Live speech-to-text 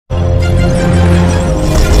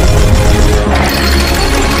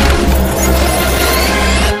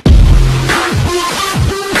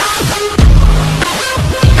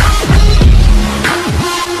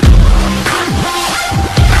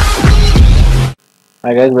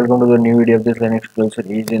Hi guys, welcome to the new video of this Linux skill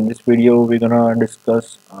series. In this video, we're gonna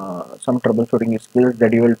discuss some troubleshooting skills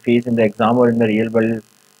that you will face in the exam or in the real world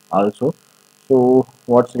also. So,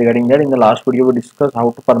 what's regarding that? In the last video, we discussed how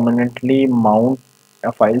to permanently mount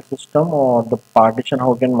a file system or the partition,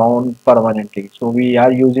 how can mount permanently. So, we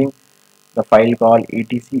are using the file called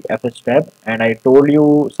etc fstab, and I told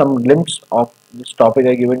you some glimpse of this topic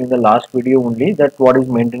I given in the last video only, that what is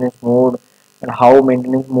maintenance mode and how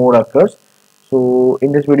maintenance mode occurs. So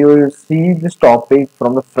in this video you will see this topic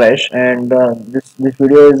from the fresh, and this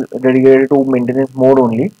video is dedicated to maintenance mode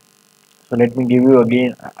only. So let me give you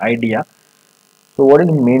again idea. So what is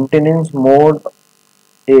maintenance mode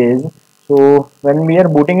is, so when we are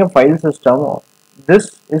booting a file system,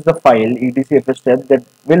 this is the file etc fstab that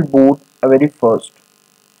will boot a very first.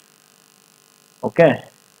 Okay,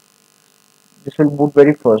 this will boot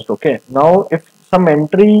very first. Okay, now if some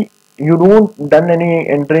entry, you don't done any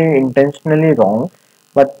entry intentionally wrong,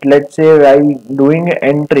 but let's say while doing an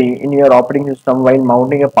entry in your operating system while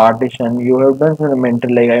mounting a partition, you have done some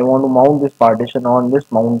entry like I want to mount this partition on this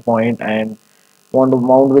mount point and want to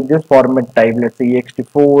mount with this format type, let's say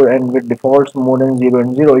ext4, and with defaults more than 0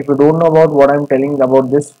 and 0. If you don't know about what I'm telling about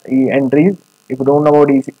this entries, if you don't know about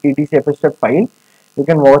etcfstep file, you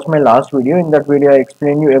can watch my last video. In that video I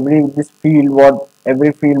explain you every this field, what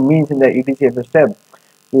every field means in the etcfstep,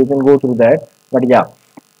 so you can go through that. But yeah,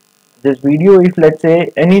 this video, if let's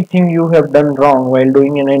say anything you have done wrong while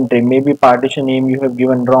doing an entry, maybe partition name you have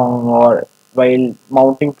given wrong, or while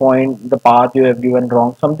mounting point the path you have given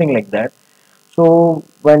wrong, something like that. So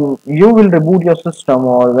when you will reboot your system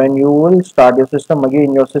or when you will start your system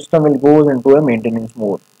again, your system will go into a maintenance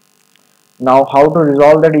mode. Now how to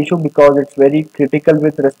resolve that issue, because it's very critical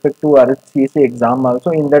with respect to RHCSA exam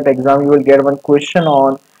also. In that exam you will get one question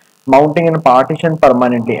on mounting a partition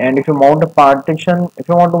permanently, and if you mount a partition, if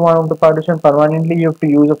you want to mount the partition permanently, you have to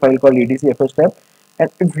use a file called etcfstab.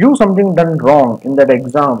 And if you something done wrong in that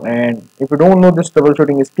exam, and if you don't know this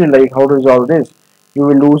troubleshooting skill like how to resolve this, you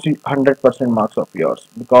will lose 100% marks of yours,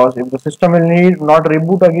 because if the system will need not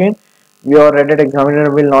reboot again, your Reddit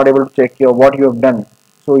examiner will not able to check your what you have done,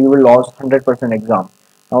 so you will lose 100% exam.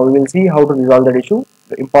 Now we will see how to resolve that issue.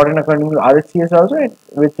 The important according to RHCS also, and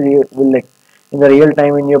which will like in the real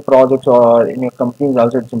time in your projects or in your companies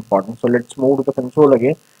also, it's important. So let's move to the console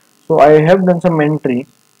again. So I have done some entry,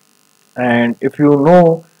 and if you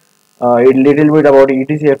know a little bit about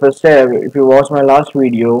etcfstab, if you watch my last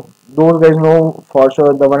video, those guys know for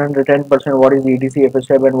sure the 110% what is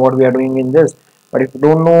etcfstab and what we are doing in this. But if you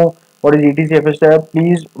don't know what is etcfstab,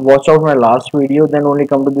 please watch out my last video, then only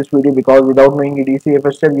come to this video, because without knowing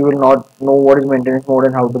etcfstab you will not know what is maintenance mode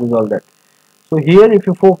and how to resolve that. So here if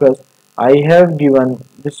you focus, I have given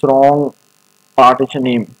this wrong partition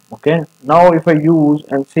name. Okay, now if I use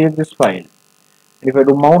and save this file, if I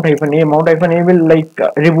do mount -a will like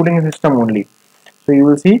rebooting the system only. So you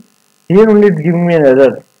will see here only it's giving me an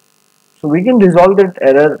error. So we can resolve that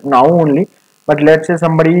error now only. But let's say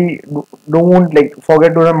somebody don't like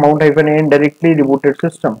forget to run -a and directly rebooted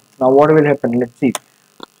system. Now what will happen? Let's see.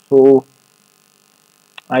 So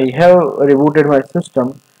I have rebooted my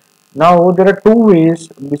system. Now there are two ways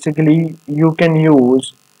basically you can use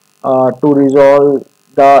to resolve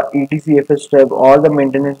the etcfs step or the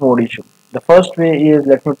maintenance mode issue. The first way is,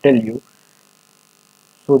 let me tell you.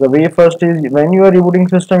 So the way first is, when you are rebooting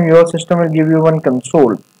system, your system will give you one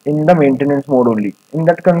console in the maintenance mode only. In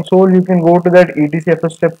that console, you can go to that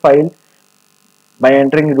etcfs step file by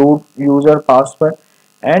entering root user password,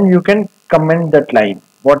 and you can comment that line.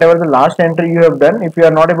 Whatever the last entry you have done, if you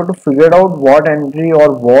are not able to figure out what entry or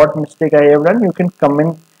what mistake I have done, you can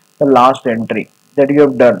comment the last entry that you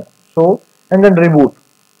have done. So, and then reboot.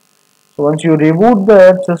 So once you reboot the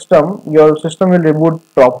system, your system will reboot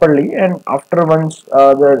properly, and after once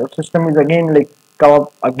the system is again like come up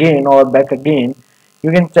again or back again,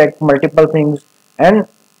 you can check multiple things and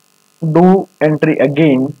do entry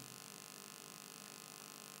again.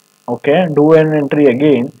 Okay, do an entry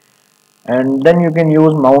again, and then you can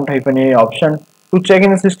use mount-a option to check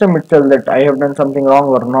in the system itself that I have done something wrong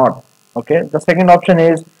or not. Okay, the second option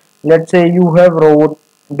is, let's say you have wrote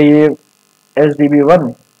div sdb1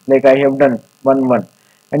 like I have done 1 1,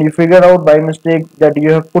 and you figure out by mistake that you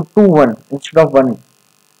have put 2 1 instead of one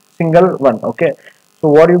single one. Okay, so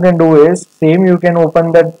what you can do is, same you can open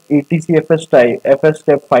that etcfs type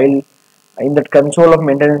fstab file in that console of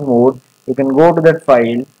maintenance mode. You can go to that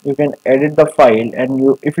file, you can edit the file, and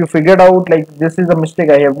you, if you figured out like this is a mistake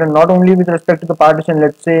I have done, not only with respect to the partition,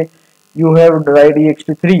 let's say you have write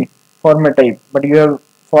ext3 format type but you have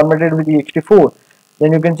formatted with ext4,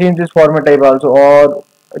 then you can change this format type also. Or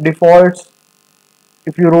defaults,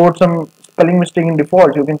 if you wrote some spelling mistake in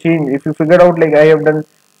default, you can change. If you figured out like I have done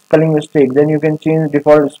spelling mistake, then you can change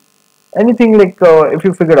default anything like if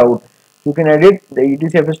you figure out, you can edit the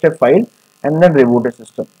etc fstab file and then reboot the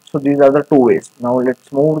system. So these are the two ways. Now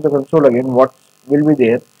let's move to the console again. What will be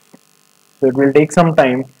there? So it will take some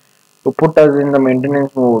time to put us in the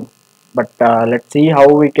maintenance mode, but let's see how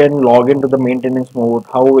we can log into the maintenance mode,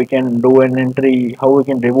 how we can do an entry, how we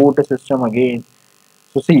can reboot the system again.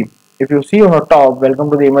 So see, if you see on the top, welcome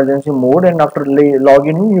to the emergency mode, and after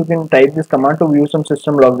login, you can type this command to view some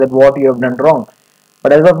system logs that what you have done wrong.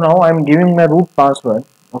 But as of now, I'm giving my root password.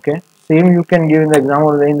 Okay, same you can give in the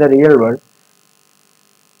example in the real world.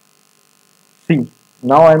 See,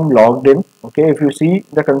 now I'm logged in. Okay, if you see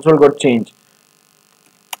the console got changed.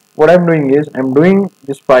 What I'm doing is I'm doing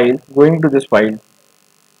this file, going to this file,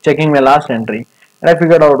 checking my last entry, and I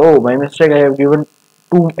figured out, oh, by mistake I have given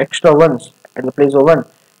two extra ones at the place of one.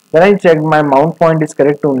 Then I checked my mount point is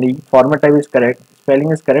correct only, format type is correct,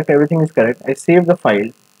 spelling is correct, everything is correct. I save the file.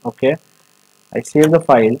 Okay, I save the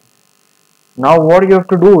file. Now what you have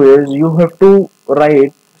to do is you have to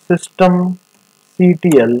write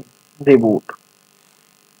systemctl reboot.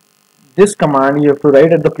 This command you have to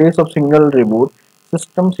write at the place of single reboot,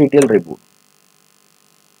 systemctl reboot.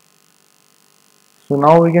 So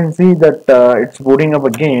now we can see that it's booting up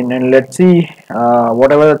again, and let's see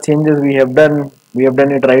whatever the changes we have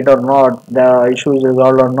done it right or not, the issue is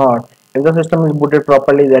resolved or not. If the system is booted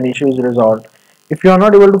properly, then issue is resolved. If you are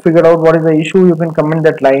not able to figure out what is the issue, you can comment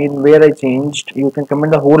that line where I changed. You can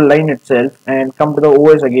comment the whole line itself and come to the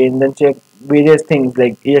OS again, then check various things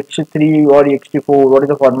like ext3 or ext4, what is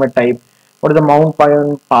the format type, what is the mount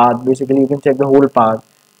point path. Basically, you can check the whole path.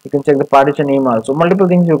 You can check the partition name also. Multiple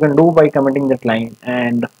things you can do by commenting that line.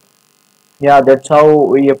 And yeah, that's how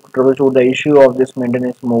we have to troubleshoot the issue of this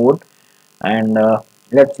maintenance mode. And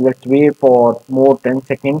let's wait for more 10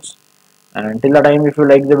 seconds. And till the time, if you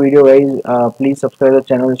like the video, guys, please subscribe the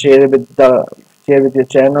channel, share with your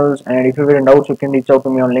channels, and if you have any doubts, you can reach out to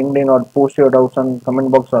me on LinkedIn or post your doubts on comment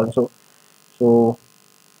box also. So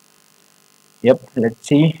yep, let's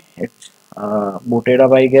see. It's booted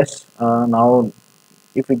up, I guess. Now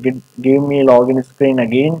if you give me login screen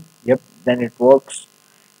again, yep, then it works.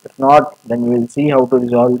 If not, then we will see how to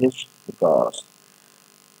resolve this, because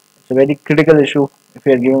it's a very critical issue if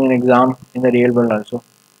you are giving an exam in the real world also.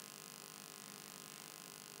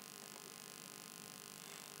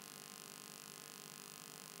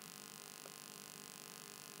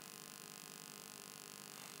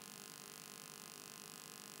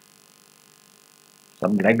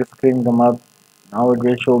 Some black screen come up. Now it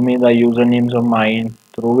will show me the usernames of mine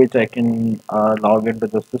through which I can log into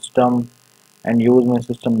the system and use my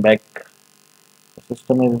system back. The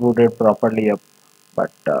system is booted properly up,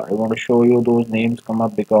 but I want to show you those names come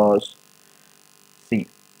up because see.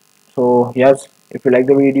 So yes, if you like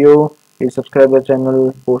the video, please subscribe the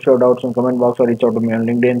channel, post your doubts in comment box or reach out to me on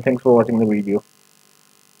LinkedIn. Thanks for watching the video.